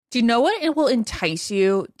Do you know what it will entice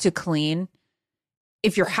you to clean?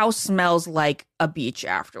 If your house smells like a beach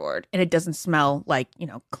afterward and it doesn't smell like,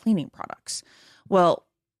 cleaning products. Well,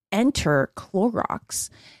 enter Clorox.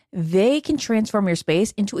 They can transform your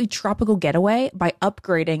space into a tropical getaway by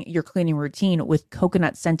upgrading your cleaning routine with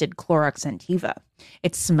coconut-scented Clorox Scentiva.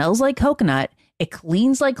 It smells like coconut, it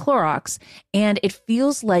cleans like Clorox, and it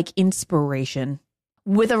feels like inspiration.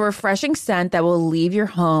 With a refreshing scent that will leave your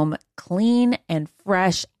home clean and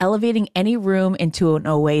fresh, elevating any room into an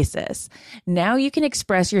oasis. Now you can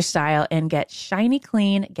express your style and get shiny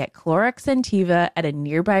clean. Get Clorox Scentiva at a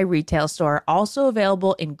nearby retail store, also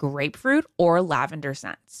available in grapefruit or lavender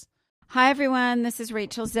scents. Hi, everyone. This is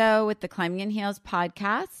Rachel Zoe with the Climbing in Heels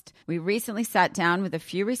podcast. We recently sat down with a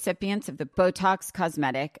few recipients of the Botox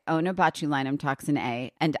Cosmetic, Botulinum Toxin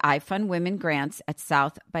A, and iFund Women grants at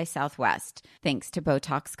South by Southwest, thanks to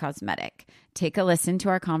Botox Cosmetic. Take a listen to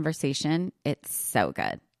our conversation. It's so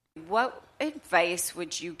good. What advice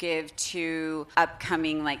would you give to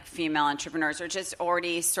upcoming female entrepreneurs or just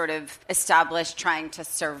already sort of established trying to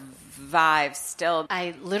survive still?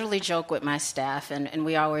 I literally joke with my staff and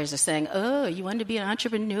we always are saying, oh, you want to be an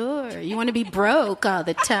entrepreneur? You want to be broke all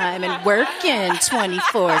the time and working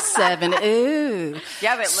 24/7. Ooh.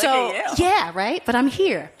 Yeah, but look at you. Yeah, right? But I'm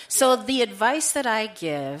here. So the advice that I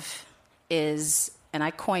give is, and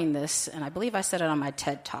I coined this, and I believe I said it on my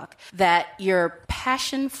TED Talk, that your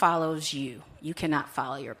passion follows you. You cannot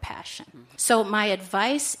follow your passion. So my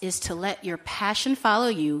advice is to let your passion follow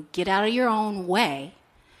you, get out of your own way,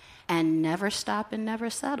 and never stop and never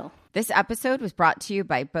settle. This episode was brought to you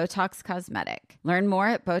by Botox Cosmetic. Learn more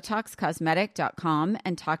at BotoxCosmetic.com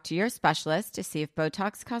and talk to your specialist to see if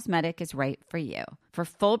Botox Cosmetic is right for you. For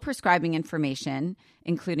full prescribing information,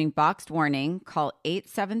 including boxed warning, call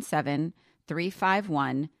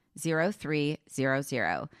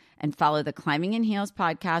 877-351-0300 and follow the Climbing in Heels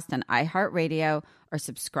podcast on iHeartRadio or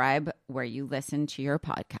subscribe where you listen to your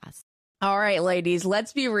podcast. All right, ladies,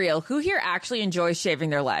 let's be real. Who here actually enjoys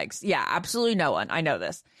shaving their legs? Yeah, absolutely no one. I know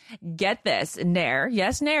this. Get this. Nair,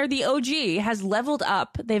 yes, Nair, the OG, has leveled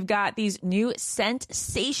up. They've got these new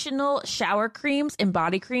sensational shower creams and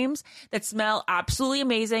body creams that smell absolutely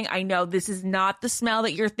amazing. I know this is not the smell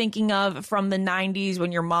that you're thinking of from the 90s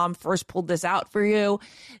when your mom first pulled this out for you.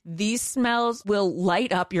 These smells will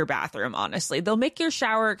light up your bathroom, honestly. They'll make your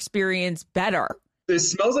shower experience better. It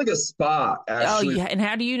smells like a spa, actually. Oh, yeah. And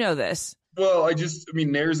how do you know this? Well,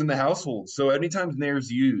 Nair's in the household. So anytime Nair's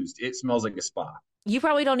used, it smells like a spa. You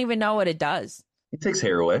probably don't even know what it does. It takes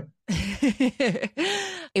hair away.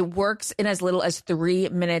 It works in as little as 3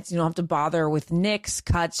 minutes. You don't have to bother with nicks,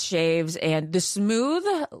 cuts, shaves, and the smooth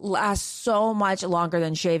lasts so much longer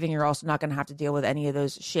than shaving. You're also not going to have to deal with any of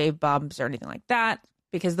those shave bumps or anything like that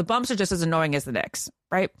because the bumps are just as annoying as the nicks,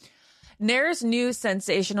 right? Nair's new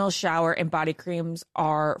sensational shower and body creams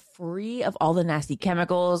are free of all the nasty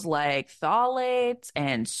chemicals like phthalates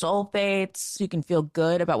and sulfates. So you can feel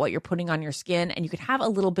good about what you're putting on your skin, and you can have a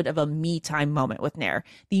little bit of a me time moment with Nair,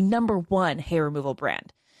 the #1 hair removal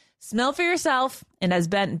brand. Smell for yourself, and as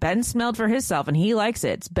Ben smelled for himself, and he likes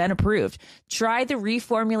it. It's Ben approved. Try the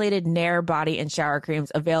reformulated Nair body and shower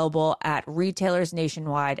creams available at retailers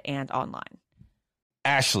nationwide and online.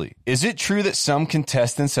 Ashley, is it true that some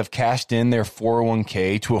contestants have cashed in their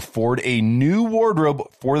 401k to afford a new wardrobe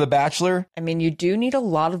for The Bachelor? I mean, you do need a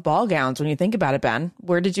lot of ball gowns when you think about it, Ben.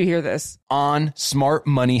 Where did you hear this? On Smart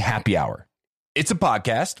Money Happy Hour. It's a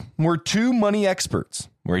podcast where two money experts,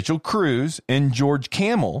 Rachel Cruz and George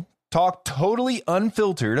Camel, talk totally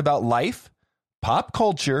unfiltered about life, pop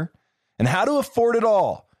culture, and how to afford it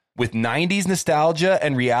all, with 90s nostalgia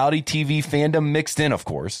and reality TV fandom mixed in, of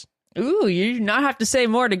course. Ooh, you do not have to say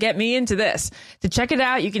more to get me into this. To check it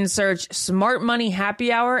out, you can search Smart Money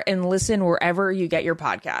Happy Hour and listen wherever you get your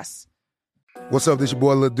podcasts. What's up, this your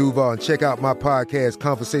boy Lil Duval, and check out my podcast,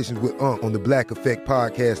 Conversations with Unc, on the Black Effect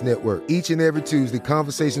Podcast Network. Each and every Tuesday,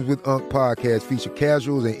 Conversations with Unc podcast feature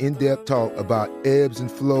casual and in-depth talk about ebbs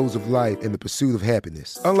and flows of life and the pursuit of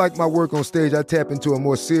happiness. Unlike my work on stage, I tap into a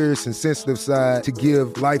more serious and sensitive side to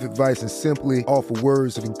give life advice and simply offer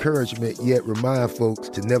words of encouragement, yet remind folks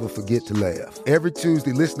to never forget to laugh. Every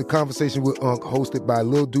Tuesday, listen to Conversation with Unc, hosted by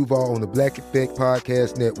Lil Duval on the Black Effect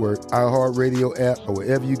Podcast Network, iHeartRadio app, or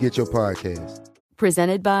wherever you get your podcasts.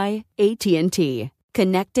 Presented by AT&T.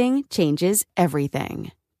 Connecting changes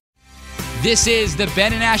everything. This is the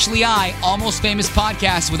Ben and Ashley I Almost Famous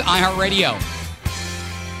podcast with iHeartRadio.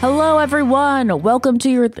 Hello, everyone. Welcome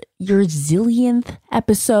to your zillionth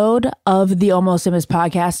episode of the Almost Famous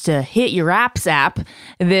podcast to hit your apps app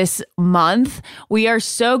this month. We are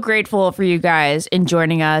so grateful for you guys in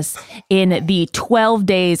joining us in the 12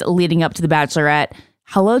 days leading up to the Bachelorette.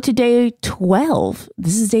 hello to day 12.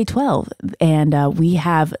 This is day 12. And we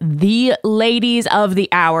have the ladies of the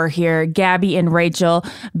hour here, Gabby and Rachel.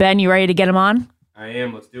 Ben, you ready to get them on? I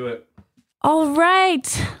am. Let's do it. All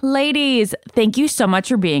right, ladies, thank you so much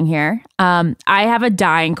for being here. I have a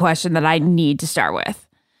dying question that I need to start with.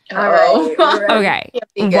 All right. Okay.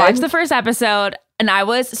 Watch the first episode. And I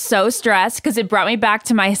was so stressed because it brought me back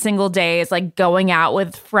to my single days, like going out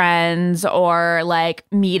with friends or like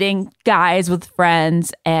meeting guys with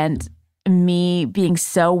friends and me being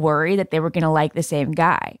so worried that they were going to like the same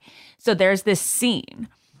guy. So there's this scene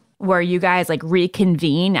where you guys like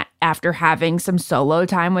reconvene after having some solo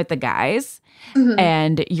time with the guys. Mm-hmm.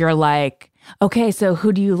 And you're like, okay, so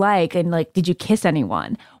who do you like? And like, did you kiss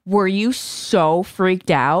anyone? Were you so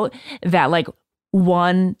freaked out that like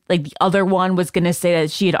the other one was going to say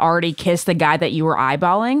that she had already kissed the guy that you were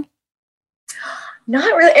eyeballing?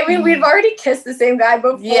 Not really. I mean, we've already kissed the same guy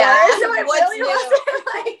before. Yeah. So it really wasn't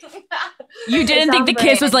like... You didn't think the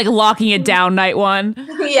kiss was like locking it down night one?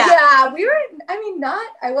 Yeah, we were,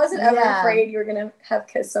 I wasn't ever afraid you were going to have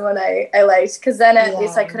kissed someone I liked, because then at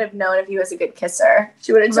least I could have known if he was a good kisser.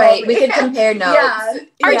 She would have told me. We could compare notes. Yeah.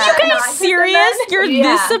 Are you guys serious? You're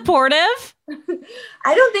this supportive?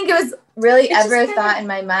 I don't think it was really ever a thought in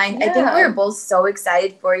my mind. I think we were both so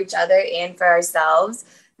excited for each other and for ourselves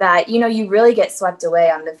that, you really get swept away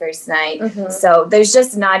on the first night. Mm-hmm. So there's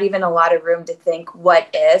just not even a lot of room to think what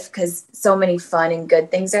if, because so many fun and good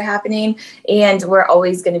things are happening, and we're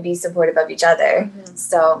always going to be supportive of each other. Mm-hmm.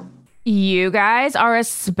 So you guys are a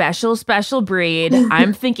special, special breed.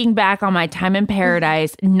 I'm thinking back on my time in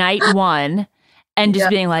paradise, night one, and just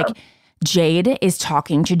being like, Jade is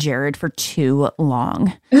talking to Jared for too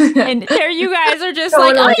long. And there you guys are just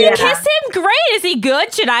like, oh, you kiss him? Great. Is he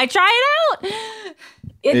good? Should I try it out?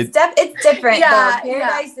 It's different, though.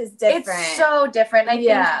 Paradise is different. It's so different. I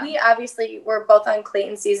think we obviously were both on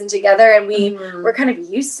Clayton season together, and we were kind of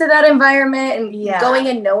used to that environment and going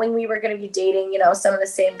and knowing we were going to be dating, some of the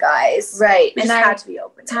same guys. Right. We just had to be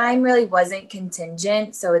open. Time really wasn't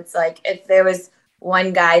contingent. So it's like if there was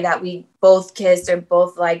one guy that we both kissed or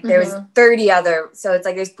both liked, there was 30 other. So it's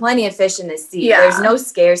like there's plenty of fish in the sea. Yeah. There's no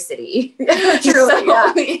scarcity.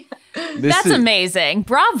 Truly, That's amazing.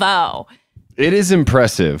 Bravo. It is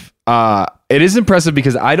impressive. It is impressive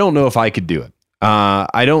because I don't know if I could do it.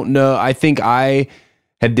 I don't know. I think I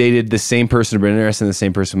had dated the same person, been interested in the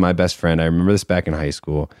same person, my best friend. I remember this back in high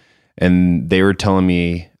school, and they were telling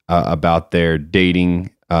me about their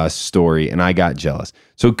dating story, and I got jealous.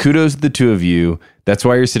 So kudos to the two of you. That's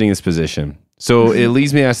why you're sitting in this position. So it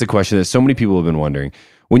leads me to ask the question that so many people have been wondering.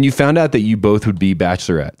 When you found out that you both would be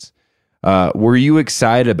bachelorettes, were you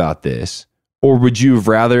excited about this? Or would you have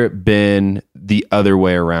rather it been the other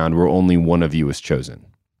way around where only one of you was chosen?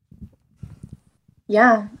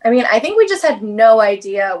 Yeah. I mean, I think we just had no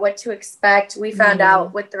idea what to expect. We found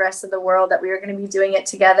out with the rest of the world that we were going to be doing it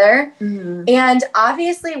together. Mm-hmm. And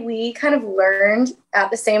obviously we kind of learned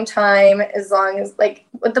at the same time, as long as like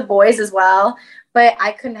with the boys as well. But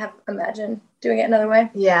I couldn't have imagined doing it another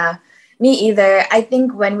way. Yeah, me either. I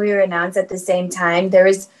think when we were announced at the same time, there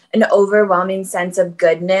was an overwhelming sense of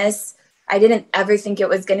goodness. I didn't ever think it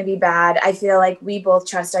was going to be bad. I feel like we both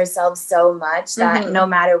trust ourselves so much that no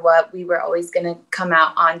matter what, we were always going to come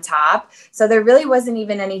out on top. So there really wasn't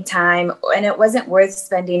even any time, and it wasn't worth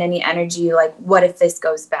spending any energy like, what if this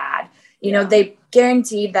goes bad? They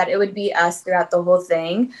guaranteed that it would be us throughout the whole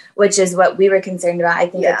thing, which is what we were concerned about, I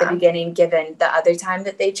think, at the beginning, given the other time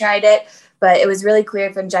that they tried it. But it was really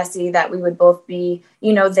clear from Jesse that we would both be,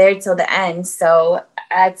 there till the end. So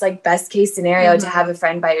it's like best case scenario to have a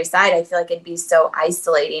friend by your side. I feel like it'd be so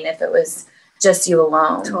isolating if it was just you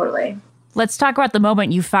alone. Totally. Let's talk about the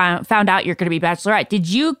moment you found out you're going to be Bachelorette. Did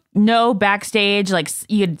you know backstage, like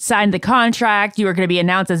you had signed the contract, you were going to be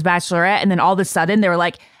announced as Bachelorette, and then all of a sudden they were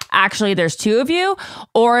like, actually, there's two of you?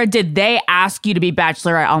 Or did they ask you to be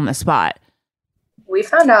Bachelorette on the spot? We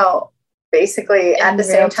found out basically at the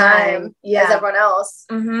same time as everyone else.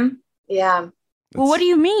 Mm-hmm. Yeah. Well, what do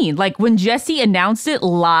you mean? Like when Jesse announced it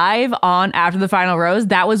live on After the Final Rose,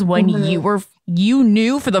 that was when you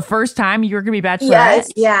knew for the first time you were going to be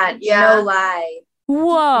Bachelorette? Yes. Yeah. No lie.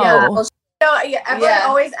 Whoa. Yeah. Well, everyone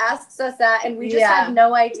always asks us that, and we just had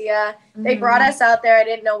no idea. They brought us out there. I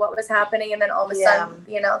didn't know what was happening, and then all of a sudden,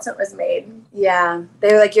 the announcement was made. Yeah,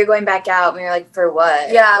 they were like, "You're going back out," and we were like, "For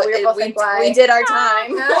what?" Yeah, we were both like, "Why?" We did our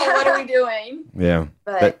time. What are we doing? Yeah,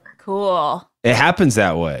 but cool. It happens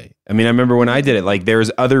that way. I mean, I remember when I did it. Like, there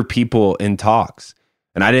was other people in talks,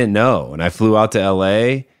 and I didn't know. And I flew out to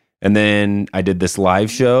LA, and then I did this live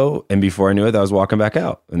show, and before I knew it, I was walking back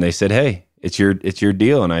out, and they said, "Hey, it's your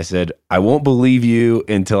deal. And I said, I won't believe you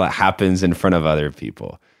until it happens in front of other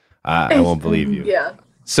people. I won't believe you. Yeah.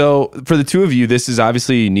 So for the two of you, this is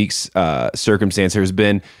obviously a unique circumstance. There's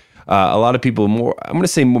been a lot of people I'm going to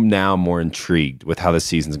say now more intrigued with how the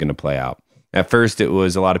season's going to play out. At first, it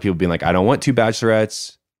was a lot of people being like, I don't want two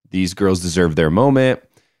Bachelorettes. These girls deserve their moment.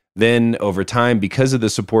 Then over time, because of the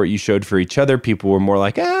support you showed for each other, people were more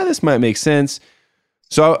like, this might make sense.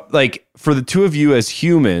 So like for the two of you as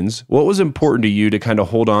humans, what was important to you to kind of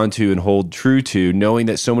hold on to and hold true to, knowing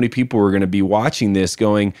that so many people were going to be watching this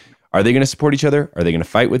going, are they going to support each other? Are they going to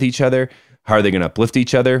fight with each other? How are they going to uplift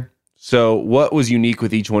each other? So what was unique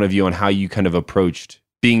with each one of you on how you kind of approached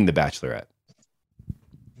being the Bachelorette?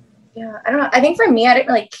 Yeah, I don't know. I think for me, I didn't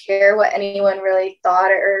really care what anyone really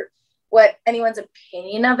thought or what anyone's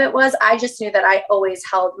opinion of it was. I just knew that I always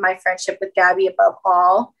held my friendship with Gabby above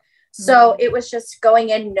all. So it was just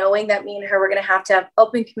going in knowing that me and her were going to have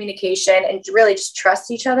open communication and really just trust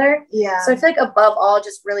each other. Yeah. So I feel like above all,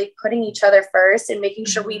 just really putting each other first and making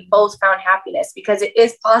sure we both found happiness, because it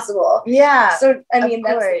is possible. Yeah. So, I mean,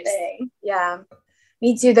 that's the thing. Yeah.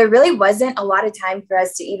 Me too. There really wasn't a lot of time for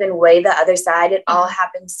us to even weigh the other side. It all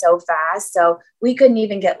happened so fast. So we couldn't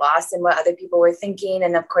even get lost in what other people were thinking.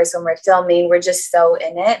 And of course, when we're filming, we're just so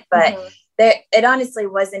in it. But it honestly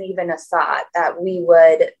wasn't even a thought that we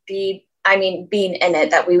would be, being in it,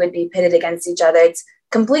 that we would be pitted against each other. It's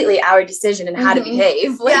completely our decision and how to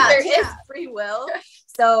behave. There is free will.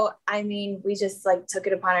 So, we just took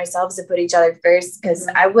it upon ourselves to put each other first, because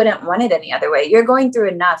I wouldn't want it any other way. You're going through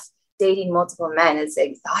enough dating multiple men. It's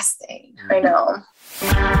exhausting. I know.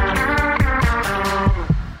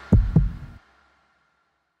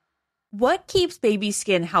 What keeps baby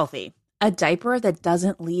skin healthy? A diaper that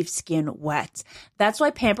doesn't leave skin wet. That's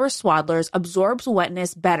why Pampers Swaddlers absorbs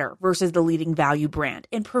wetness better versus the leading value brand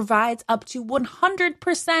and provides up to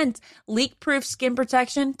 100% leak-proof skin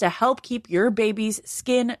protection to help keep your baby's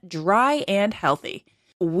skin dry and healthy.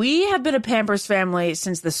 We have been a Pampers family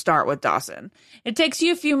since the start with Dawson. It takes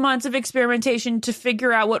you a few months of experimentation to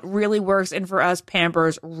figure out what really works, and for us,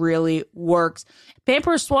 Pampers really works.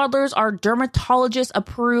 Pampers Swaddlers are dermatologist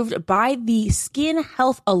approved by the Skin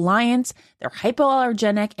Health Alliance. They're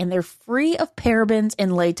hypoallergenic and they're free of parabens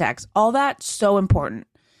and latex. All that so important.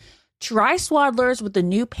 Try Swaddlers with the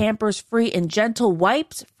new Pampers Free and Gentle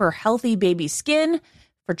wipes for healthy baby skin.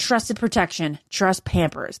 For trusted protection, trust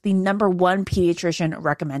Pampers, the #1 pediatrician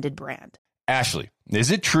recommended brand. Ashley, is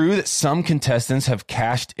it true that some contestants have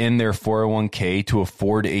cashed in their 401k to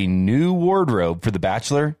afford a new wardrobe for The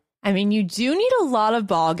Bachelor? You do need a lot of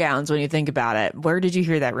ball gowns when you think about it. Where did you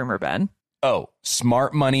hear that rumor, Ben? Oh,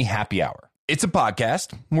 Smart Money Happy Hour. It's a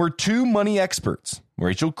podcast where two money experts,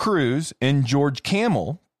 Rachel Cruz and George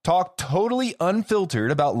Camel, talk totally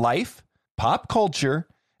unfiltered about life, pop culture,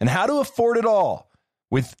 and how to afford it all,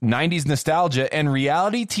 with 90s nostalgia and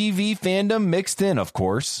reality TV fandom mixed in, of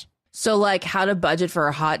course. So how to budget for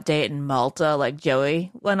a hot date in Malta like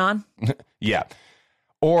Joey went on? Yeah.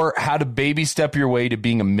 Or how to baby step your way to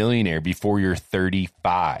being a millionaire before you're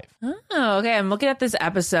 35. Oh, okay. I'm looking at this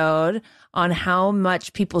episode on how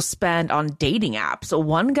much people spend on dating apps. So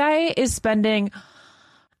one guy is spending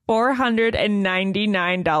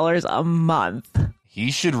 $499 a month.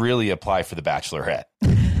 He should really apply for The Bachelorette.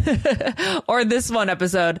 Or this one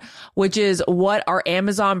episode, which is what our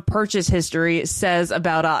Amazon purchase history says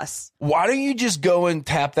about us. Why don't you just go and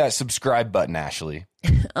tap that subscribe button, Ashley?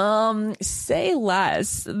 Say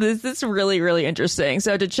less. This is really, really interesting.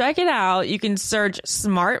 So to check it out, you can search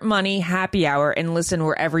Smart Money Happy Hour and listen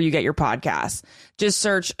wherever you get your podcasts. Just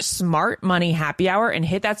search Smart Money Happy Hour and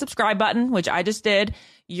hit that subscribe button, which I just did.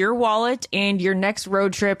 Your wallet and your next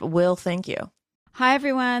road trip will thank you. Hi,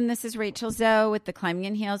 everyone. This is Rachel Zoe with the Climbing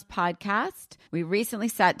in Heels podcast. We recently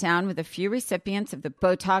sat down with a few recipients of the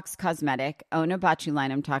Botox Cosmetic,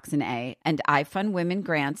 Botulinum Toxin A, and iFund Women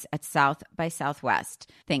grants at South by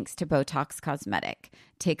Southwest, thanks to Botox Cosmetic.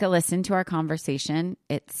 Take a listen to our conversation.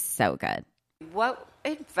 It's so good. What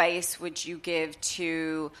advice would you give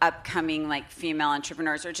to upcoming female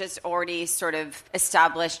entrepreneurs, or just already sort of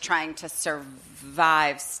established, trying to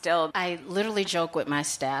survive still? I literally joke with my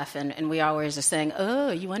staff, and we always are saying,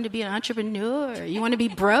 oh, you want to be an entrepreneur? You want to be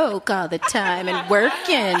broke all the time and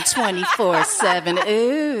working 24/7?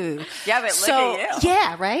 Ooh. Yeah, but look at you.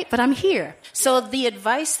 Yeah, right? But I'm here. So the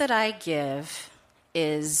advice that I give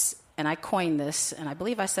is, and I coined this, and I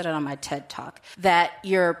believe I said it on my TED Talk, that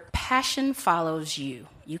your passion follows you.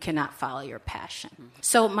 You cannot follow your passion.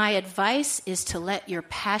 So my advice is to let your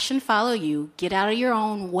passion follow you, get out of your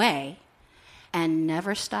own way, and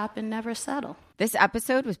never stop and never settle. This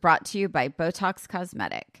episode was brought to you by Botox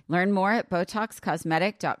Cosmetic. Learn more at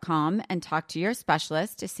BotoxCosmetic.com and talk to your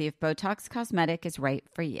specialist to see if Botox Cosmetic is right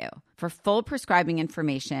for you. For full prescribing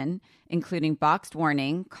information, including boxed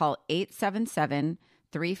warning, call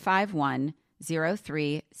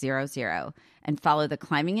 877-351-0300 and follow the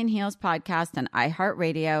Climbing in Heels podcast on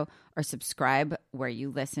iHeartRadio or subscribe where you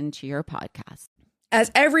listen to your podcast. As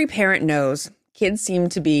every parent knows, kids seem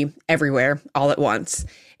to be everywhere all at once.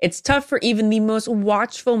 It's tough for even the most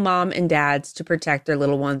watchful mom and dads to protect their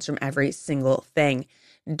little ones from every single thing.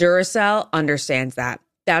 Duracell understands that.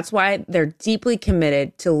 That's why they're deeply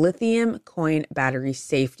committed to lithium coin battery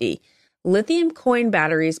safety. Lithium coin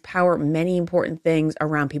batteries power many important things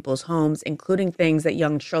around people's homes, including things that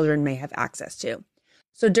young children may have access to.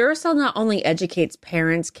 So Duracell not only educates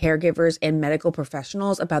parents, caregivers, and medical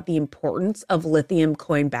professionals about the importance of lithium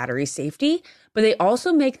coin battery safety, but they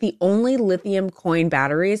also make the only lithium coin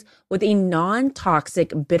batteries with a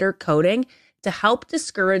non-toxic bitter coating to help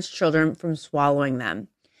discourage children from swallowing them.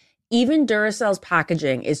 Even Duracell's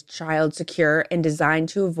packaging is child secure and designed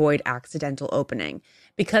to avoid accidental opening.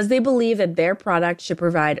 Because they believe that their product should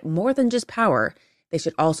provide more than just power, they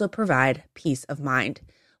should also provide peace of mind.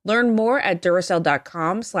 Learn more at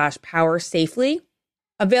Duracell.com/power safely.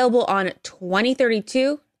 Available on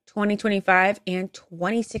 2032, 2025, and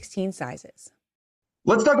 2016 sizes.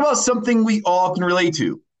 Let's talk about something we all can relate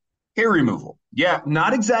to. Hair removal. Yeah,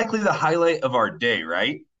 not exactly the highlight of our day,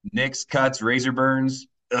 right? Nicks, cuts, razor burns.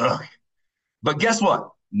 Ugh. But guess what?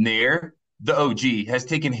 Nair, the OG, has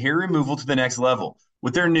taken hair removal to the next level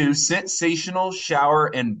with their new sensational shower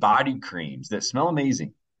and body creams that smell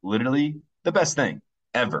amazing. Literally the best thing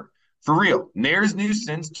ever. For real, Nair's new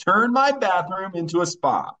scents turned my bathroom into a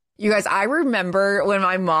spa. You guys, I remember when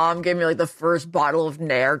my mom gave me like the first bottle of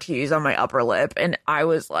Nair to use on my upper lip, and I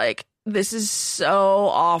was like, this is so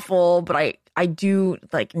awful, but I do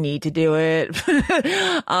like need to do it.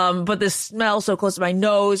 But the smell so close to my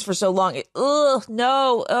nose for so long,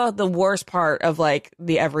 the worst part of like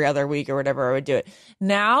the every other week or whatever I would do it.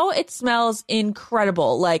 Now it smells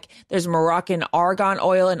incredible. Like there's Moroccan argan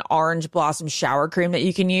oil and orange blossom shower cream that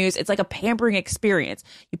you can use. It's like a pampering experience.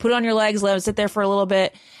 You put it on your legs, let it sit there for a little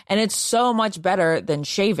bit, and it's so much better than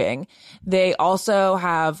shaving. They also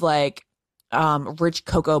have like rich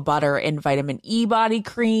cocoa butter and vitamin E body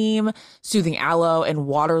cream, soothing aloe and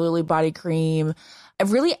water lily body cream.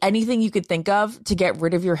 Really anything you could think of to get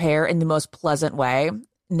rid of your hair in the most pleasant way,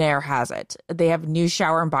 Nair has it. They have new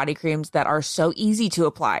shower and body creams that are so easy to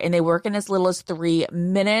apply, and they work in as little as 3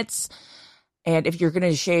 minutes. And if you're going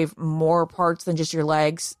to shave more parts than just your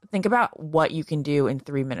legs, think about what you can do in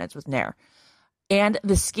 3 minutes with Nair. And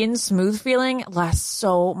the skin smooth feeling lasts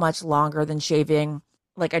so much longer than shaving.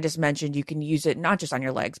 Like I just mentioned, you can use it not just on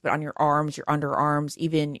your legs, but on your arms, your underarms,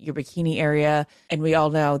 even your bikini area. And we all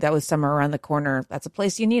know that with summer around the corner, that's a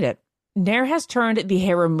place you need it. Nair has turned the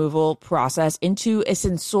hair removal process into a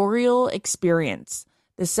sensorial experience.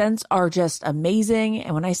 The scents are just amazing.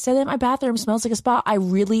 And when I say that my bathroom smells like a spa, I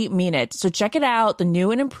really mean it. So check it out. The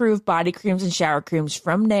new and improved body creams and shower creams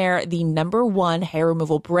from Nair, the #1 hair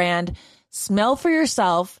removal brand. Smell for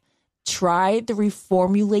yourself. Try the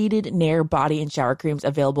reformulated Nair body and shower creams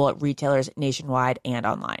available at retailers nationwide and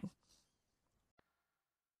online.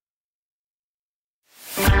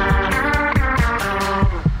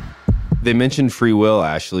 They mentioned free will,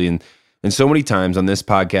 Ashley, and so many times on this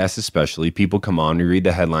podcast especially, people come on and read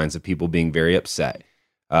the headlines of people being very upset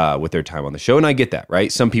with their time on the show, and I get that,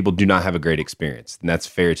 right? Some people do not have a great experience, and that's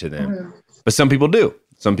fair to them. But some people do.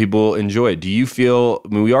 Some people enjoy it. Do you feel, I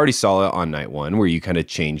mean, we already saw it on night one where you kind of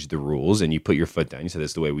changed the rules and you put your foot down. You said,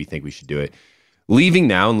 this is the way we think we should do it. Leaving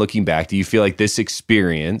now and looking back, do you feel like this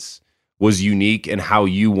experience was unique in how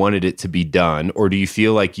you wanted it to be done? Or do you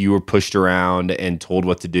feel like you were pushed around and told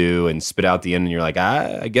what to do and spit out the end and you're like,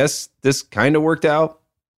 I guess this kind of worked out?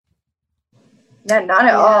 No, not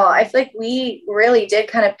at all. I feel like we really did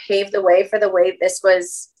kind of pave the way for the way this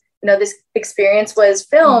was, this experience was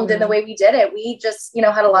filmed and the way we did it. We just,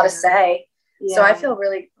 had a lot of say. Yeah. So I feel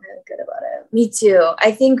really, really good about it. Me too.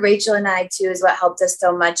 I think Rachel and I too is what helped us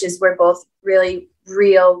so much is we're both really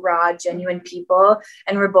real, raw, genuine people.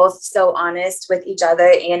 And we're both so honest with each other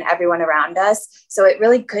and everyone around us. So it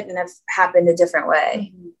really couldn't have happened a different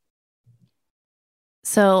way.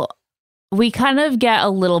 So we kind of get a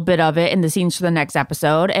little bit of it in the scenes for the next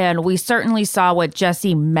episode. And we certainly saw what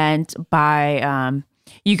Jesse meant by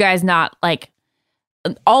you guys not like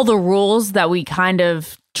all the rules that we kind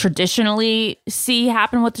of traditionally see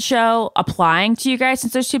happen with the show applying to you guys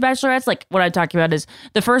since there's 2 bachelorettes? Like what I'm talking about is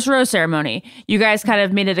the first rose ceremony. You guys kind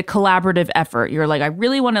of made it a collaborative effort. You're like, I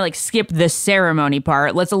really want to like skip the ceremony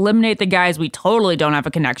part. Let's eliminate the guys we totally don't have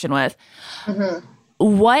a connection with. Mm-hmm.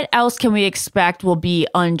 What else can we expect will be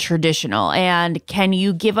untraditional? And can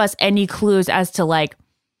you give us any clues as to like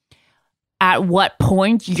at what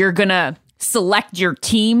point you're gonna select your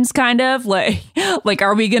teams, kind of like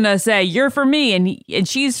are we gonna say you're for me and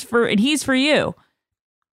he's for you?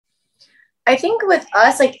 I think with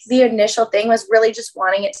us, like the initial thing was really just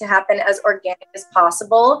wanting it to happen as organic as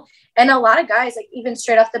possible. And a lot of guys, like even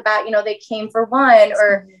straight off the bat, you know, they came for one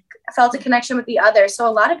or felt a connection with the other. So a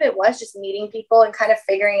lot of it was just meeting people and kind of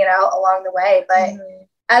figuring it out along the way. But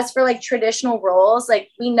as for like traditional roles, like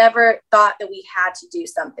we never thought that we had to do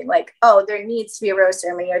something like, oh, there needs to be a rose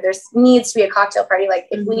ceremony or there needs to be a cocktail party. Like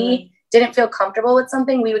if we didn't feel comfortable with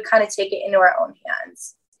something, we would kind of take it into our own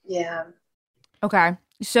hands. Yeah. Okay.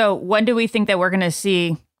 So when do we think that we're going to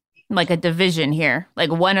see like a division here?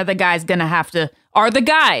 Like when are the guys going to have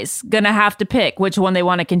to pick which one they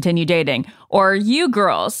want to continue dating? Or are you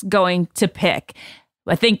girls going to pick?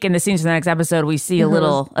 I think in the scenes of the next episode, we see a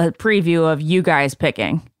preview of you guys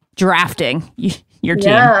drafting your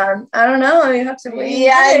team. Yeah, I don't know. You have to wait.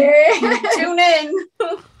 Yeah, tune in.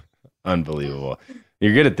 Unbelievable.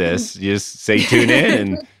 You're good at this. You just say tune in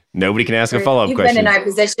and nobody can ask a follow-up question. You've been in our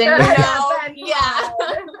position.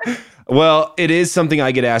 Yeah. Well, it is something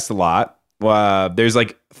I get asked a lot. There's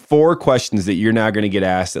like 4 questions that you're now going to get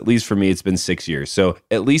asked. At least for me, it's been 6 years. So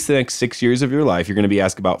at least the next 6 years of your life, you're going to be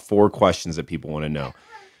asked about 4 questions that people want to know.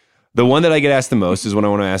 The one that I get asked the most is one I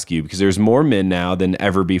want to ask you because there's more men now than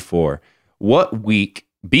ever before. What week,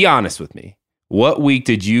 be honest with me, what week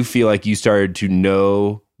did you feel like you started to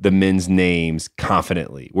know the men's names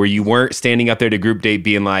confidently, where you weren't standing up there to group date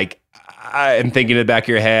being like, I'm thinking in the back of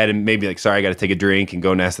your head and maybe like, sorry, I got to take a drink and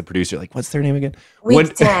go and ask the producer, like, what's their name again?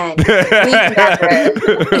 Week 10. Week 11.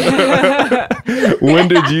 When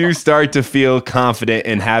did you start to feel confident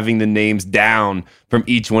in having the names down from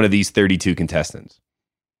each one of these 32 contestants?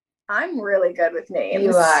 I'm really good with names.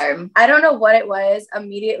 You are. I don't know what it was.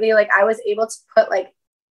 Immediately, like I was able to put like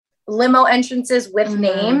limo entrances with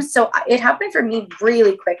names. So it happened for me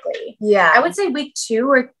really quickly. Yeah. I would say week 2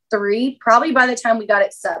 or 3, probably by the time we got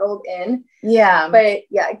it settled in. Yeah. But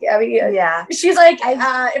yeah, Gabby, yeah. She's like,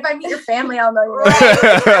 if I meet your family, I'll know you.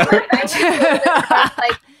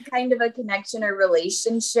 Like kind of a connection or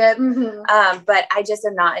relationship. But I just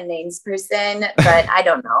am not a names person, but I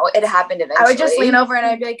don't know. It happened eventually. I would just lean over and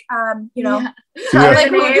I'd be like, you know, I'm like,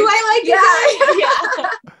 who do I like? Yeah.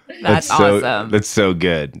 That's awesome. That's so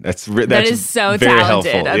good. That is so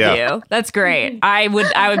talented of you. That's great. I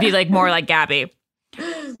would be like more like Gabby.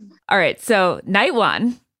 All right. So night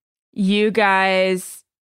 1, you guys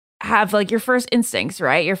have like your first instincts,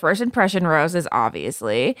 right? Your first impression roses,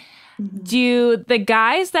 obviously. Do the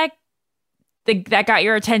guys that got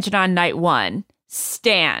your attention on night 1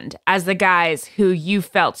 stand as the guys who you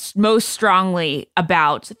felt most strongly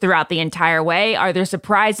about throughout the entire way? Are there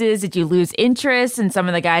surprises? Did you lose interest in some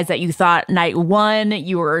of the guys that you thought night 1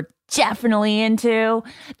 you were definitely into?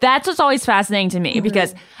 That's what's always fascinating to me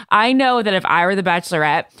because I know that if I were the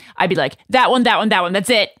Bachelorette, I'd be like, that one, that's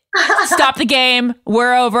it. Stop the game.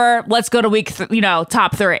 We're over. Let's go to week,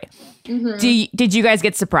 top 3. Did you guys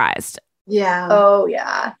get surprised? Yeah. Oh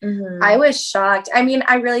yeah. I was shocked. I mean,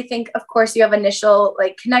 I really think, of course, you have initial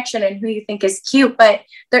like connection and who you think is cute, but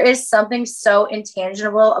there is something so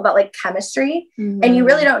intangible about like chemistry, and you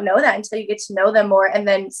really don't know that until you get to know them more. And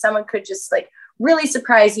then someone could just like really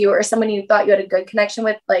surprise you, or someone you thought you had a good connection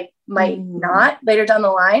with, like might not later down the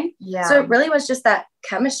line. Yeah. So it really was just that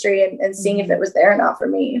chemistry and seeing if it was there or not for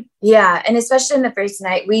me. Yeah. And especially in the first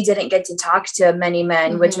night, we didn't get to talk to many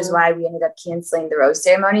men, which is why we ended up canceling the rose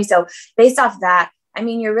ceremony. So based off that, I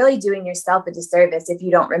mean, you're really doing yourself a disservice if you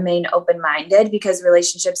don't remain open-minded, because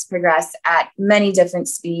relationships progress at many different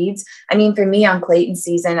speeds. I mean, for me on Clayton's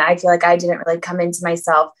season, I feel like I didn't really come into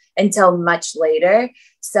myself until much later.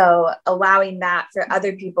 So allowing that for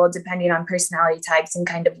other people, depending on personality types and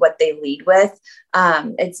kind of what they lead with,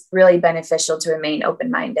 it's really beneficial to remain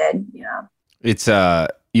open-minded. Yeah. It's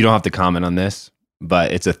you don't have to comment on this,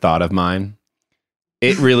 but it's a thought of mine.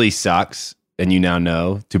 It really sucks, and you now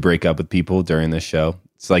know, to break up with people during this show.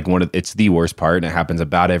 It's like it's the worst part, and it happens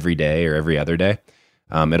about every day or every other day.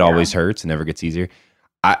 It always hurts and never gets easier.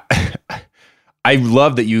 I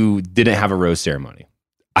love that you didn't have a rose ceremony.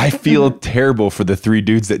 I feel terrible for the 3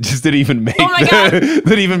 dudes that just didn't even make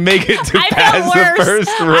didn't even make it to pass the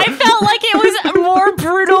first round. I felt like it was a more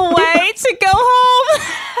brutal way to go home.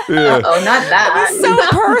 Oh, not that. It was so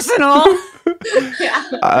personal.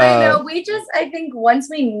 I know. I think once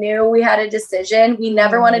we knew we had a decision, we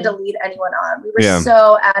never wanted to lead anyone on. We were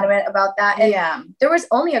so adamant about that. And there was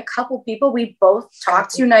only a couple people we both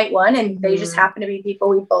talked to night one, and they just happened to be people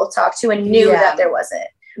we both talked to and knew that there wasn't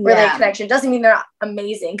really a connection. Doesn't mean they're not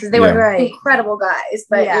amazing, because they were incredible guys,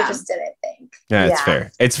 but we just didn't think. Yeah, it's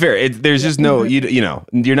fair. It's fair. There's just no, you know,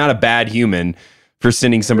 you're not a bad human for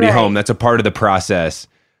sending somebody home. That's a part of the process.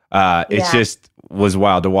 It's just was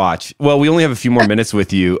wild to watch. Well, we only have a few more minutes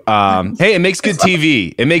with you. Hey, it makes good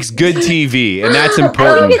TV. It makes good TV, and that's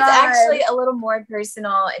important. I think it's actually a little more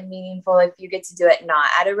personal and meaningful if you get to do it not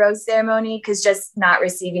at a rose ceremony, because just not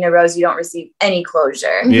receiving a rose, you don't receive any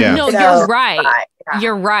closure. Yeah. No, you're right.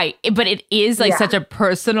 You're right. But it is like such a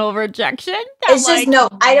personal rejection. It's just,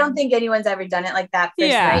 I don't think anyone's ever done it like that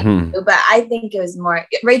first night. But I think it was more,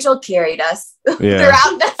 Rachel carried us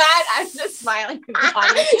throughout that. I'm just smiling. She goes,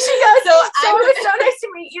 it was so nice to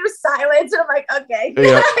meet you, silence. And I'm like, okay.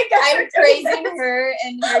 Yeah. I'm praising her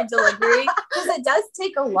and her delivery, because it does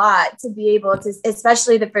take a lot to be able to,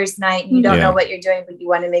 especially the first night, you don't know what you're doing, but you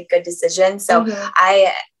want to make good decisions. So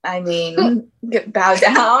I mean, bow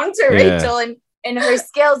down to Rachel and her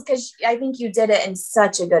skills, because I think you did it in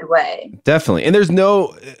such a good way. Definitely. And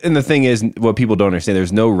and the thing is, what people don't understand,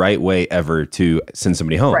 there's no right way ever to send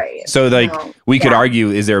somebody home. Right. So like we could argue,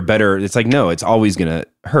 is there a better, it's like, no, it's always going to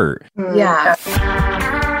hurt. Yeah.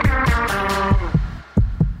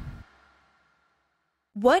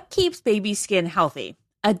 What keeps baby skin healthy?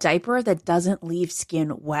 A diaper that doesn't leave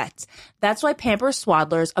skin wet. That's why Pampers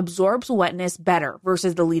Swaddlers absorbs wetness better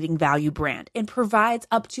versus the leading value brand and provides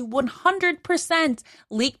up to 100%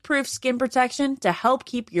 leak-proof skin protection to help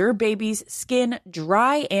keep your baby's skin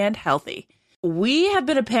dry and healthy. We have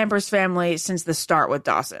been a Pampers family since the start with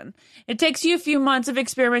Dawson. It takes you a few months of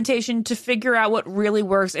experimentation to figure out what really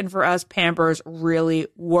works, and for us, Pampers really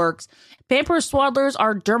works. Pampers Swaddlers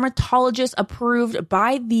are dermatologist approved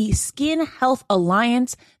by the Skin Health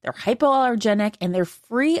Alliance. They're hypoallergenic and they're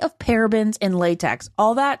free of parabens and latex.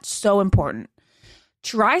 All that so important.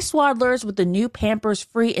 Try Swaddlers with the new Pampers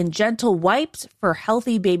Free and Gentle wipes for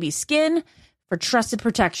healthy baby skin. For trusted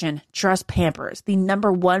protection, trust Pampers, the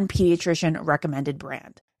 #1 pediatrician recommended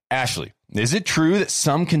brand. Ashley, is it true that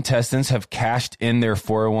some contestants have cashed in their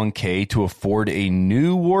 401k to afford a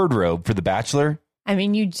new wardrobe for The Bachelor? I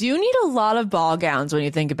mean, you do need a lot of ball gowns when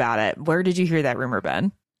you think about it. Where did you hear that rumor,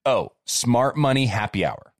 Ben? Oh, Smart Money Happy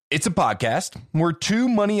Hour. It's a podcast where two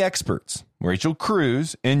money experts, Rachel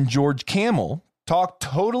Cruz and George Camel, talk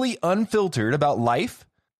totally unfiltered about life,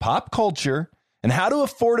 pop culture, and how to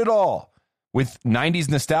afford it all. With 90s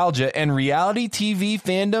nostalgia and reality TV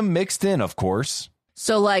fandom mixed in, of course.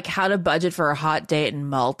 So like how to budget for a hot date in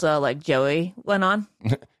Malta like Joey went on?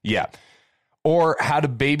 Yeah. Or how to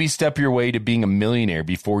baby step your way to being a millionaire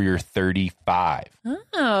before you're 35.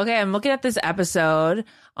 Oh, okay. I'm looking at this episode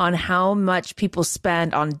on how much people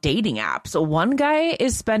spend on dating apps. So one guy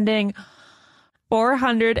is spending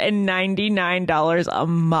 $499 a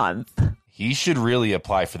month. He should really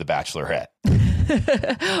apply for the Bachelorette.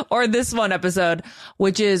 Or this one episode,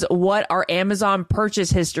 which is what our Amazon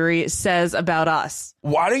purchase history says about us.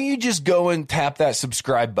 Why don't you just go and tap that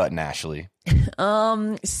subscribe button, Ashley?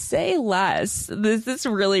 Say less. This is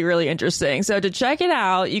really, really interesting. So to check it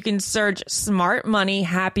out, you can search Smart Money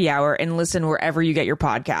Happy Hour and listen wherever you get your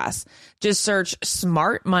podcasts. Just search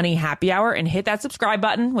Smart Money Happy Hour and hit that subscribe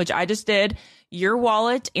button, which I just did. Your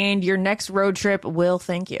wallet and your next road trip will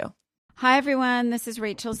thank you. Hi, everyone. This is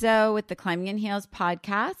Rachel Zoe with the Climbing in Heels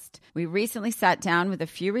podcast. We recently sat down with a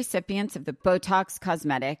few recipients of the Botox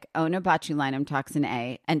Cosmetic, Ona Botulinum Toxin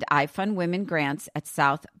A, and iFund Women grants at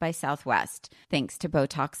South by Southwest, thanks to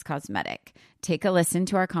Botox Cosmetic. Take a listen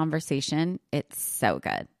to our conversation. It's so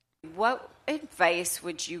good. What advice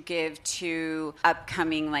would you give to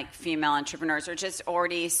upcoming female entrepreneurs, or just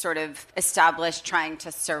already sort of established trying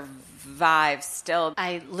to survive still?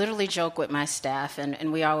 I literally joke with my staff,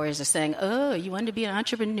 and we always are saying, oh, you want to be an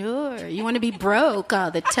entrepreneur, you want to be broke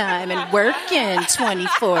all the time and working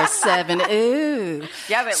 24/7. Ooh.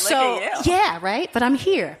 Yeah, but look at you. Yeah, right? But I'm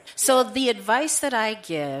here. So the advice that I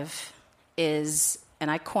give is,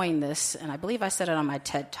 and I coined this, and I believe I said it on my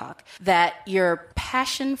TED Talk, that your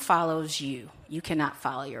passion follows you. You cannot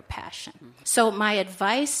follow your passion. So my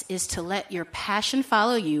advice is to let your passion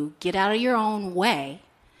follow you, get out of your own way,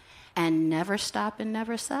 and never stop and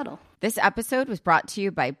never settle. This episode was brought to you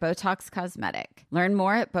by Botox Cosmetic. Learn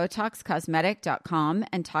more at BotoxCosmetic.com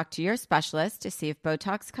and talk to your specialist to see if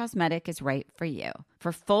Botox Cosmetic is right for you.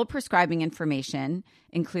 For full prescribing information,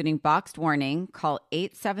 including boxed warning, call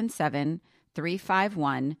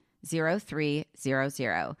 877-351-31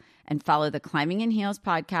 and follow the Climbing in Heels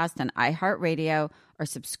podcast on iHeartRadio or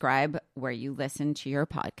subscribe where you listen to your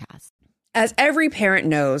podcast. As every parent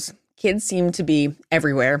knows, kids seem to be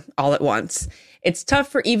everywhere all at once. It's tough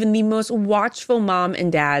for even the most watchful mom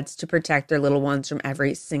and dads to protect their little ones from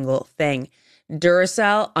every single thing.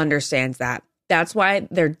 Duracell understands that. That's why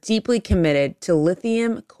they're deeply committed to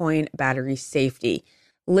lithium coin battery safety.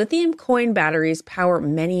 Lithium coin batteries power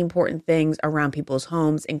many important things around people's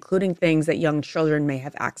homes, including things that young children may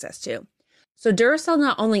have access to. So Duracell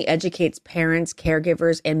not only educates parents,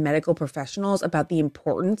 caregivers, and medical professionals about the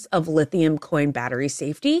importance of lithium coin battery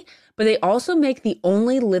safety, but they also make the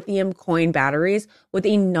only lithium coin batteries with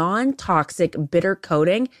a non-toxic bitter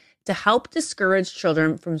coating to help discourage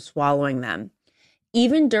children from swallowing them.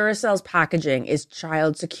 Even Duracell's packaging is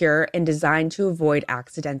child secure and designed to avoid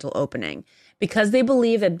accidental opening. Because they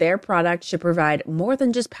believe that their product should provide more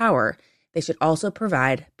than just power, they should also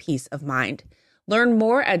provide peace of mind. Learn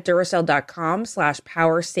more at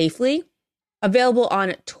Duracell.com/power safely. Available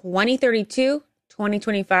on 2032,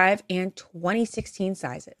 2025, and 2016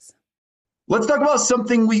 sizes. Let's talk about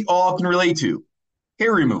something we all can relate to.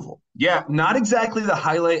 Hair removal. Yeah, not exactly the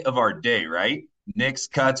highlight of our day, right? Nicks,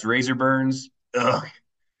 cuts, razor burns. Ugh.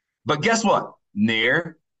 But guess what?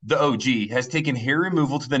 Nair, the OG, has taken hair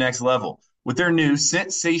removal to the next level with their new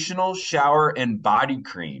sensational shower and body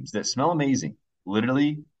creams that smell amazing.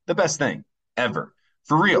 Literally the best thing ever.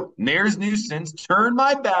 For real, Nair's new scents turned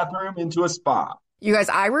my bathroom into a spa. You guys,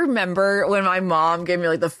 I remember when my mom gave me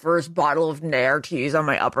like the first bottle of Nair to use on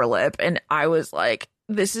my upper lip, and I was like,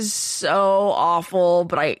 this is so awful,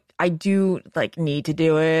 but I do like need to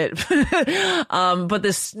do it. But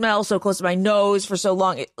the smell so close to my nose for so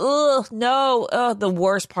long, the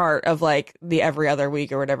worst part of like the every other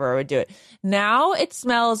week or whatever I would do it. Now it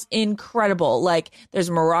smells incredible. Like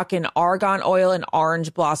there's Moroccan argan oil and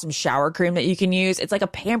orange blossom shower cream that you can use. It's like a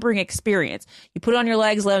pampering experience. You put it on your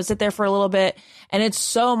legs, let them sit there for a little bit, and it's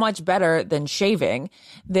so much better than shaving.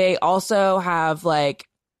 They also have like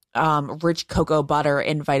rich cocoa butter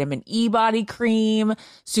and vitamin E body cream,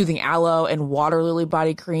 soothing aloe and water lily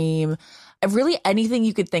body cream. Really anything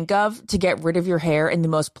you could think of to get rid of your hair in the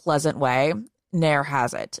most pleasant way, Nair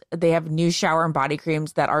has it. They have new shower and body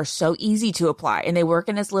creams that are so easy to apply, and they work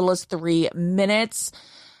in as little as 3 minutes.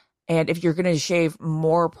 And if you're going to shave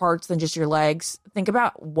more parts than just your legs, think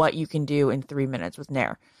about what you can do in 3 minutes with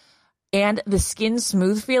Nair. And the skin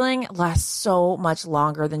smooth feeling lasts so much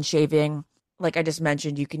longer than shaving. Like I just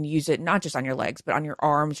mentioned, you can use it not just on your legs, but on your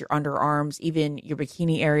arms, your underarms, even your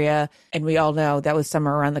bikini area. And we all know that with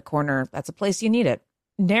summer around the corner, that's a place you need it.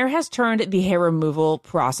 Nair has turned the hair removal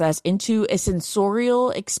process into a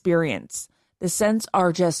sensorial experience. The scents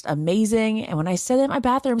are just amazing. And when I say that my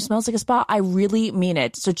bathroom smells like a spa, I really mean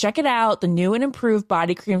it. So check it out. The new and improved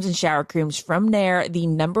body creams and shower creams from Nair, the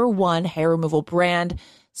 #1 hair removal brand.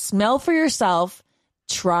 Smell for yourself.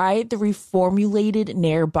 Try the reformulated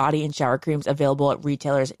Nair body and shower creams available at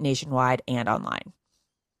retailers nationwide and online.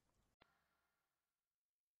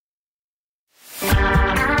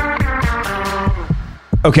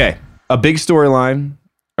 Okay, a big storyline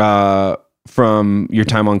from your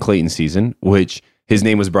time on Clayton season, which his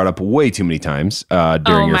name was brought up way too many times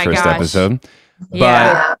during your first episode,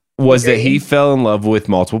 but was that he fell in love with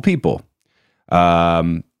multiple people.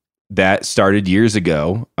 That started years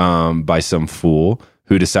ago by some fool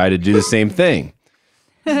who decided to do the same thing.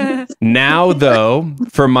 Now, though,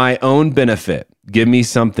 for my own benefit, give me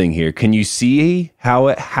something here. Can you see how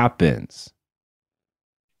it happens?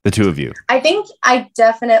 The two of you. I think I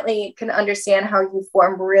definitely can understand how you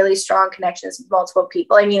form really strong connections with multiple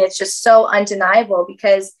people. I mean, it's just so undeniable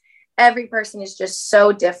because every person is just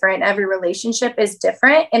so different. Every relationship is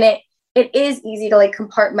different. And it is easy to like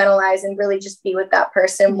compartmentalize and really just be with that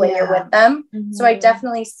person when you're with them. Mm-hmm. So I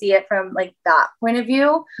definitely see it from like that point of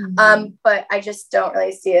view. Mm-hmm. But I just don't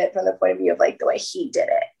really see it from the point of view of like the way he did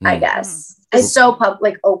it, I guess. It's so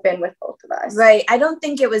open with both of us. Right. I don't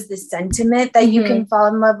think it was the sentiment that you can fall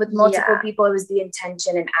in love with multiple people. It was the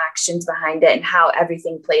intention and actions behind it and how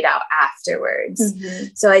everything played out afterwards. Mm-hmm.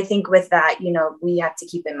 So I think with that, we have to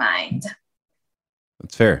keep in mind.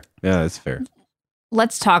 That's fair. Yeah, that's fair.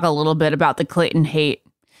 Let's talk a little bit about the Clayton hate.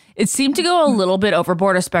 It seemed to go a little bit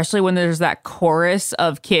overboard, especially when there's that chorus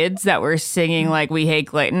of kids that were singing like "We Hate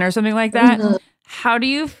Clayton" or something like that. Mm-hmm. How do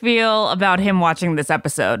you feel about him watching this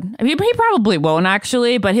episode? I mean, he probably won't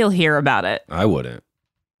actually, but he'll hear about it. I wouldn't.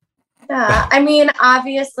 Yeah, I mean,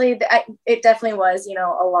 obviously, it definitely was,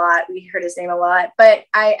 a lot. We heard his name a lot, but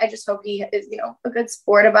I just hope he is, a good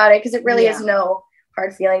sport about it because it really is no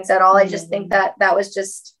hard feelings at all. Mm-hmm. I just think that was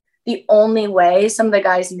just the only way some of the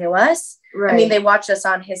guys knew us. Right. I mean, they watched us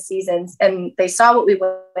on his seasons and they saw what we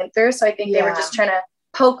went through. So I think they were just trying to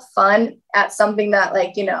poke fun at something that,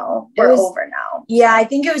 like, you know, we're over now. Yeah, I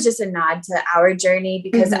think it was just a nod to our journey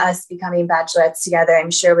because us becoming Bachelorettes together,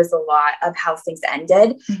 I'm sure was a lot of how things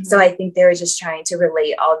ended. So I think they were just trying to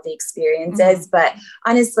relate all of the experiences. But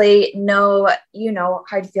honestly, no, you know,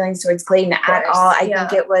 hard feelings towards Clayton at all. I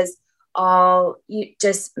think it was all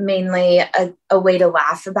just mainly a way to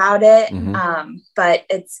laugh about it. But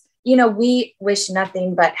it's, you know, we wish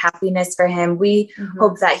nothing but happiness for him. We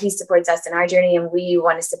hope that he supports us in our journey, and we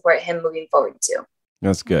want to support him moving forward too.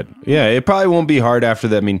 That's good. Yeah, it probably won't be hard after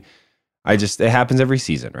that. I mean, it happens every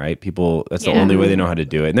season, right? People, that's the only way they know how to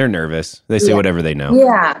do it. And they're nervous. They say whatever they know.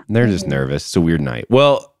 Yeah. They're just nervous. It's a weird night.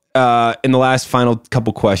 Well, in the last final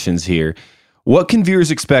couple questions here, what can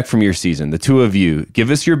viewers expect from your season? The two of you,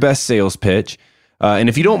 give us your best sales pitch. And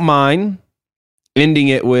if you don't mind ending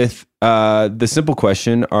it with the simple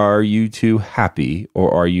question, are you two happy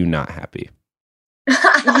or are you not happy?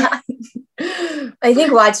 I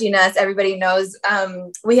think watching us, everybody knows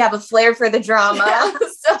we have a flair for the drama.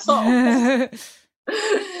 So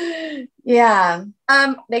yeah.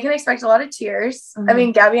 They can expect a lot of tears. I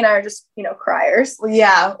mean, Gabby and I are just, you know, criers. Well,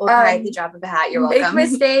 yeah, we'll cry at the drop of a hat. You're welcome. Big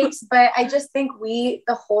mistakes, but I just think we,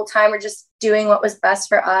 the whole time, were just doing what was best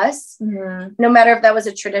for us. No matter if that was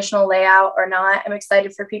a traditional layout or not. I'm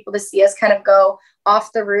excited for people to see us kind of go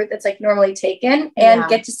off the route that's like normally taken and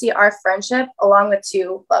get to see our friendship along with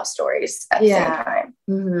two love stories at the same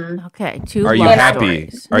time. Okay, two Are you love happy?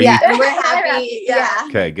 stories. Are you? We're happy. Yeah.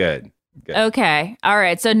 Okay, good. Okay. All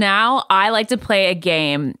right. So now I like to play a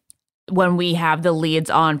game when we have the leads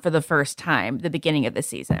on for the first time, the beginning of the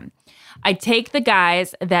season. I take the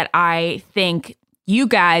guys that I think you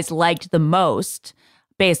guys liked the most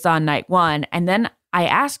based on night one, and then I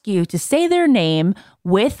ask you to say their name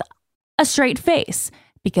with a straight face,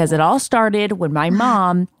 because it all started when my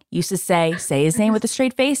mom used to say his name with a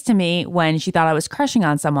straight face to me when she thought I was crushing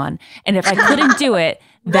on someone. And if I couldn't do it,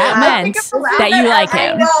 that meant that you like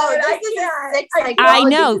him. I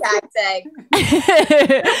know.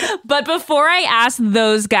 But before I ask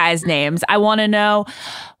those guys' names, I want to know,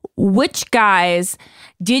 which guys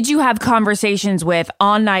did you have conversations with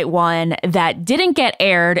on night one that didn't get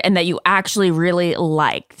aired and that you actually really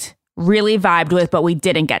liked, really vibed with, but we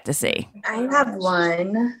didn't get to see? I have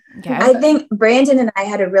one. Okay. I think Brandon and I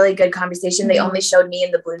had a really good conversation. They only showed me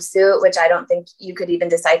in the blue suit, which I don't think you could even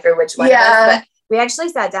decipher which one of us. But we actually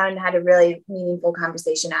sat down and had a really meaningful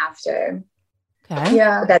conversation after. Okay.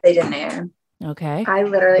 Yeah. That they didn't air. Okay. I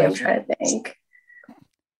literally am trying to think.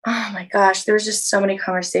 Oh my gosh, there was just so many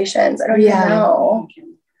conversations. I don't even know.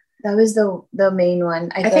 That was the main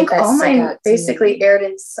one. I think all mine basically aired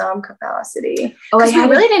in some capacity. Oh, we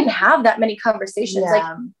really didn't have that many conversations. Like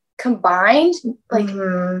combined, like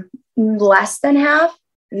less than half.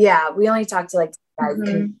 Yeah, we only talked to like guys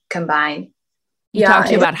combined. You talked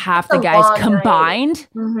to about half the guys combined?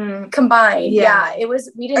 Combined, yeah. It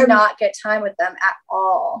was, we did not get time with them at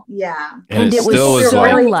all. Yeah. And it was so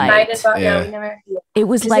light. It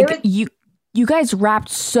was like you guys wrapped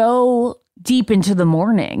so deep into the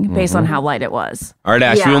morning based on how light it was. All right,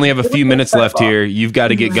 Ash, we only have a few minutes left here. You've got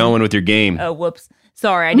to get going with your game. Oh, whoops.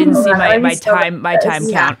 Sorry, I didn't see my time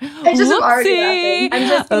count. I just am already laughing. I'm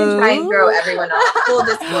just going to try and throw everyone off. Full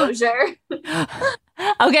disclosure.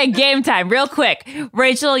 Okay, game time. Real quick.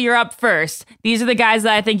 Rachel, you're up first. These are the guys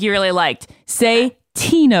that I think you really liked. Say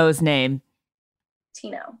Tino's name.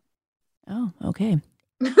 Tino. Oh, okay.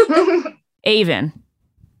 Avon.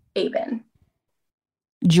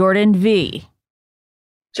 Jordan V.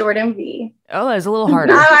 Jordan V. Oh, that was a little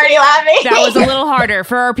harder. I'm already laughing. That was a little harder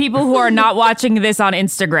for our people who are not watching this on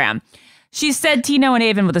Instagram. She said Tino and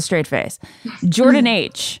Avon with a straight face. Jordan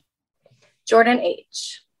H. Jordan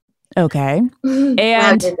H. Okay.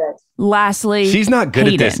 And lastly, she's not good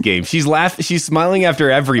Hayden. at this game. She's She's smiling after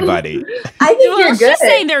everybody. I think you're good. She's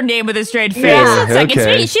saying their name with a straight face. Yeah, It's like,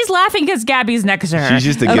 it's she's laughing because Gabby's next to her. She's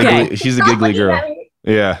just a giggly. She's a giggly girl.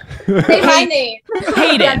 Yeah. Say my name.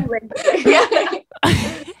 Hayden.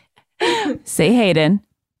 Say Hayden.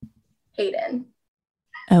 Hayden.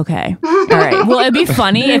 Okay. All right. Well, it'd be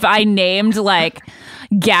funny if I named like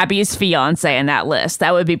Gabby's fiance in that list.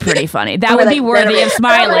 That would be pretty funny. That would be worthy of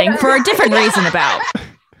smiling for a different reason about.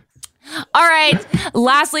 All right.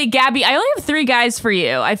 Lastly, Gabby, I only have 3 guys for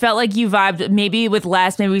you. I felt like you vibed maybe with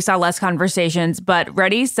less. Maybe we saw less conversations, but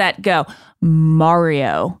ready, set, go.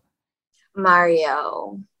 Mario.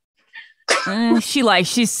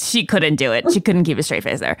 She couldn't do it. She couldn't keep a straight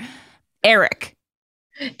face there. Eric.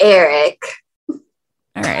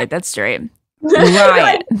 All right, that's straight.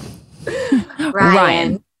 Ryan.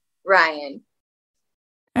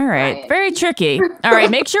 All right. Very tricky. All right.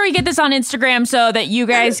 Make sure you get this on Instagram so that you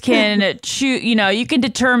guys can choose, you can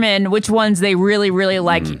determine which ones they really, really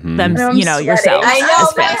like them, yourselves. I know.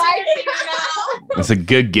 It's a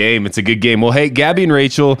good game. It's a good game. Well, hey, Gabby and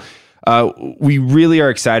Rachel, we really are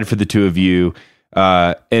excited for the two of you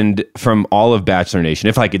and from all of Bachelor Nation.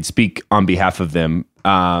 If I could speak on behalf of them,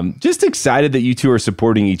 just excited that you two are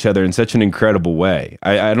supporting each other in such an incredible way.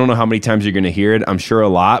 I don't know how many times you're going to hear it. I'm sure a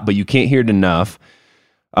lot, but you can't hear it enough.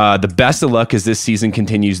 The best of luck as this season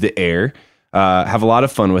continues to air. Have a lot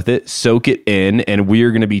of fun with it. Soak it in, and we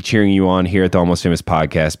are going to be cheering you on here at the Almost Famous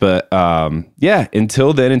podcast. But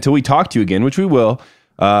until then, until we talk to you again, which we will,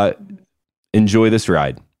 enjoy this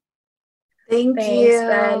ride. Thanks, you.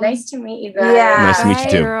 Ben. Nice to meet you guys. Yeah. Nice to meet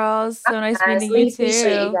you too. Girls. So nice meeting We you too.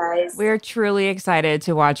 appreciate you guys. We're truly excited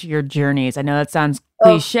to watch your journeys. I know that sounds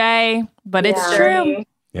cliche, but it's Yeah. true.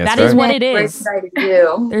 Yeah, That it's is fair. what it We're is. excited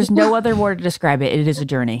too. There's no other word to describe it. It is a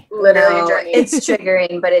journey. Literally a No, journey. it's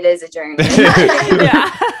triggering, but it is a journey.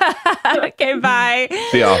 Yeah. Okay, bye.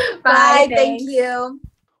 See y'all. Bye. Bye, Thank thanks. you.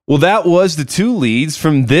 Well, that was the two leads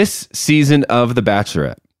from this season of The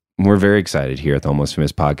Bachelorette. We're very excited here at the Almost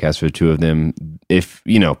Famous podcast for the two of them. If,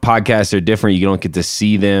 podcasts are different, you don't get to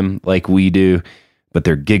see them like we do, but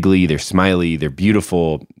they're giggly, they're smiley, they're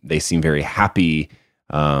beautiful. They seem very happy,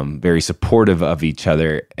 very supportive of each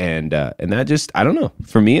other. And that just, I don't know.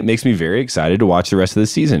 For me, it makes me very excited to watch the rest of the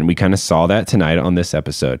season. We kind of saw that tonight on this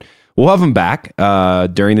episode. We'll have them back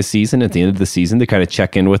during the season, at the end of the season, to kind of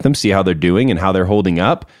check in with them, see how they're doing and how they're holding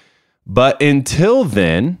up. But until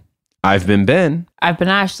then, I've been Ben. I've been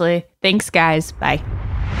Ashley. Thanks, guys. Bye.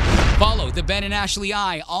 Follow the Ben and Ashley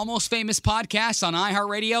I Almost Famous podcast on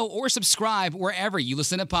iHeartRadio or subscribe wherever you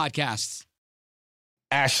listen to podcasts.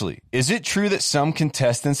 Ashley, is it true that some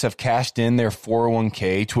contestants have cashed in their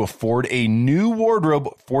 401k to afford a new wardrobe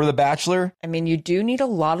for The Bachelor? I mean, you do need a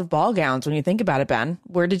lot of ball gowns when you think about it, Ben.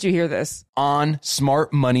 Where did you hear this? On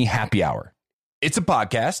Smart Money Happy Hour. It's a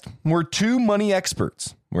podcast where two money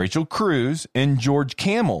experts, Rachel Cruz and George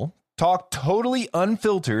Camel, talk totally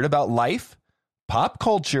unfiltered about life, pop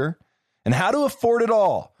culture, and how to afford it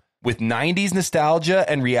all, with 90s nostalgia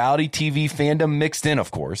and reality TV fandom mixed in, of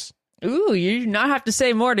course. Ooh, you do not have to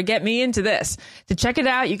say more to get me into this. To check it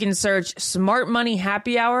out, you can search Smart Money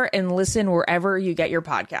Happy Hour and listen wherever you get your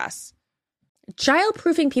podcasts.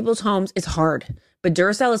 Child-proofing people's homes is hard, but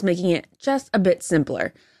Duracell is making it just a bit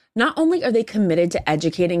simpler. Not only are they committed to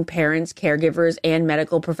educating parents, caregivers, and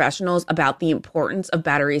medical professionals about the importance of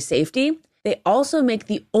battery safety, they also make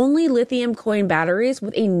the only lithium coin batteries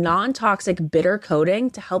with a non-toxic bitter coating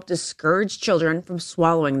to help discourage children from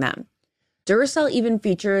swallowing them. Duracell even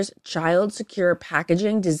features child-secure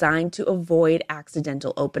packaging designed to avoid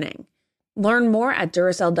accidental opening. Learn more at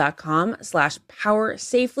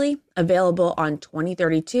Duracell.com/powersafely, available on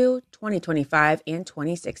 2032, 2025, and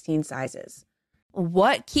 2016 sizes.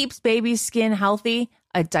 What keeps baby's skin healthy?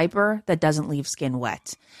 A diaper that doesn't leave skin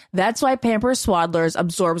wet. That's why Pampers Swaddlers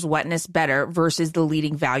absorbs wetness better versus the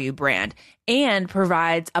leading value brand and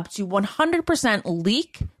provides up to 100%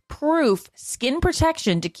 leak-proof skin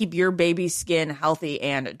protection to keep your baby's skin healthy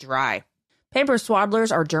and dry. Pampers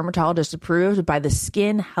Swaddlers are dermatologist approved by the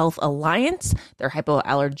Skin Health Alliance. They're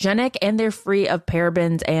hypoallergenic and they're free of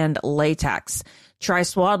parabens and latex. Try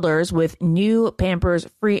Swaddlers with new Pampers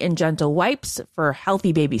Free and Gentle wipes for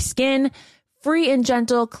healthy baby skin. Free and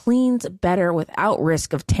Gentle cleans better without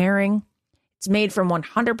risk of tearing. It's made from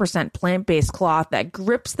 100% plant-based cloth that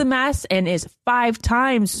grips the mess and is 5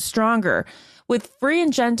 times stronger. With Free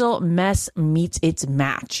and Gentle, mess meets its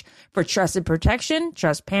match. For trusted protection,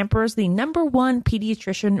 trust Pampers, the #1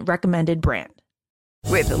 pediatrician recommended brand.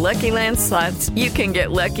 With the Lucky Land Slots, you can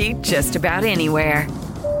get lucky just about anywhere.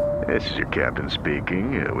 This is your captain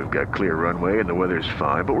speaking. We've got clear runway and the weather's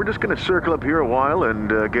fine, but we're just going to circle up here a while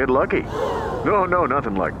and get lucky. No,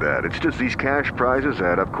 nothing like that. It's just these cash prizes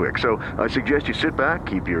add up quick. So I suggest you sit back,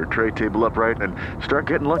 keep your tray table upright, and start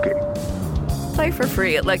getting lucky. Play for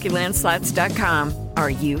free at LuckyLandSlots.com.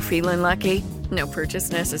 Are you feeling lucky? No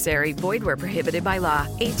purchase necessary. Void where prohibited by law.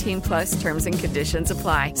 18+ terms and conditions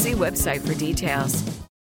apply. See website for details.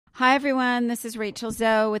 Hi, everyone. This is Rachel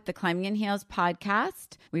Zoe with the Climbing in Heels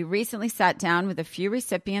podcast. We recently sat down with a few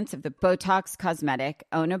recipients of the Botox Cosmetic,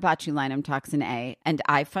 Botulinum Toxin A, and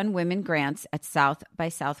iFund Women grants at South by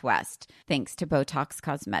Southwest, thanks to Botox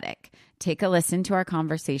Cosmetic. Take a listen to our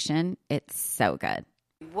conversation. It's so good.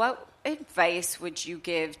 What advice would you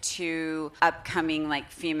give to upcoming like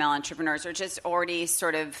female entrepreneurs or just already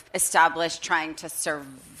sort of established trying to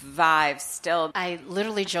survive still? I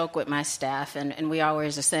literally joke with my staff and we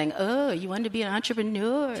always are saying, oh, you want to be an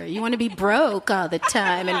entrepreneur? You want to be broke all the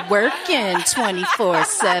time and working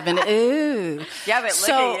 24/7? Ooh. Yeah, but look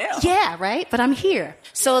at you. Yeah, right? But I'm here.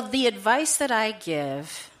 So the advice that I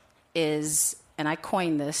give is, and I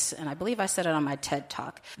coined this, and I believe I said it on my TED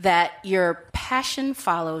Talk, that your passion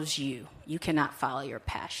follows you. You cannot follow your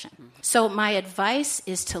passion. Mm-hmm. So my advice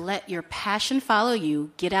is to let your passion follow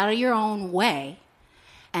you, get out of your own way,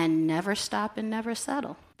 and never stop and never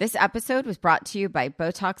settle. This episode was brought to you by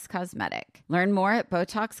Botox Cosmetic. Learn more at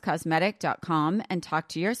BotoxCosmetic.com and talk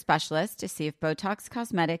to your specialist to see if Botox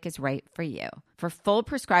Cosmetic is right for you. For full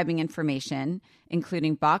prescribing information,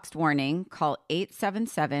 including boxed warning, call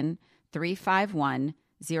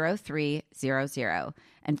 877-351-0300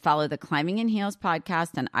 and follow the Climbing in Heels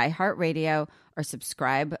podcast on iHeartRadio or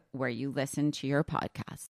subscribe where you listen to your podcast.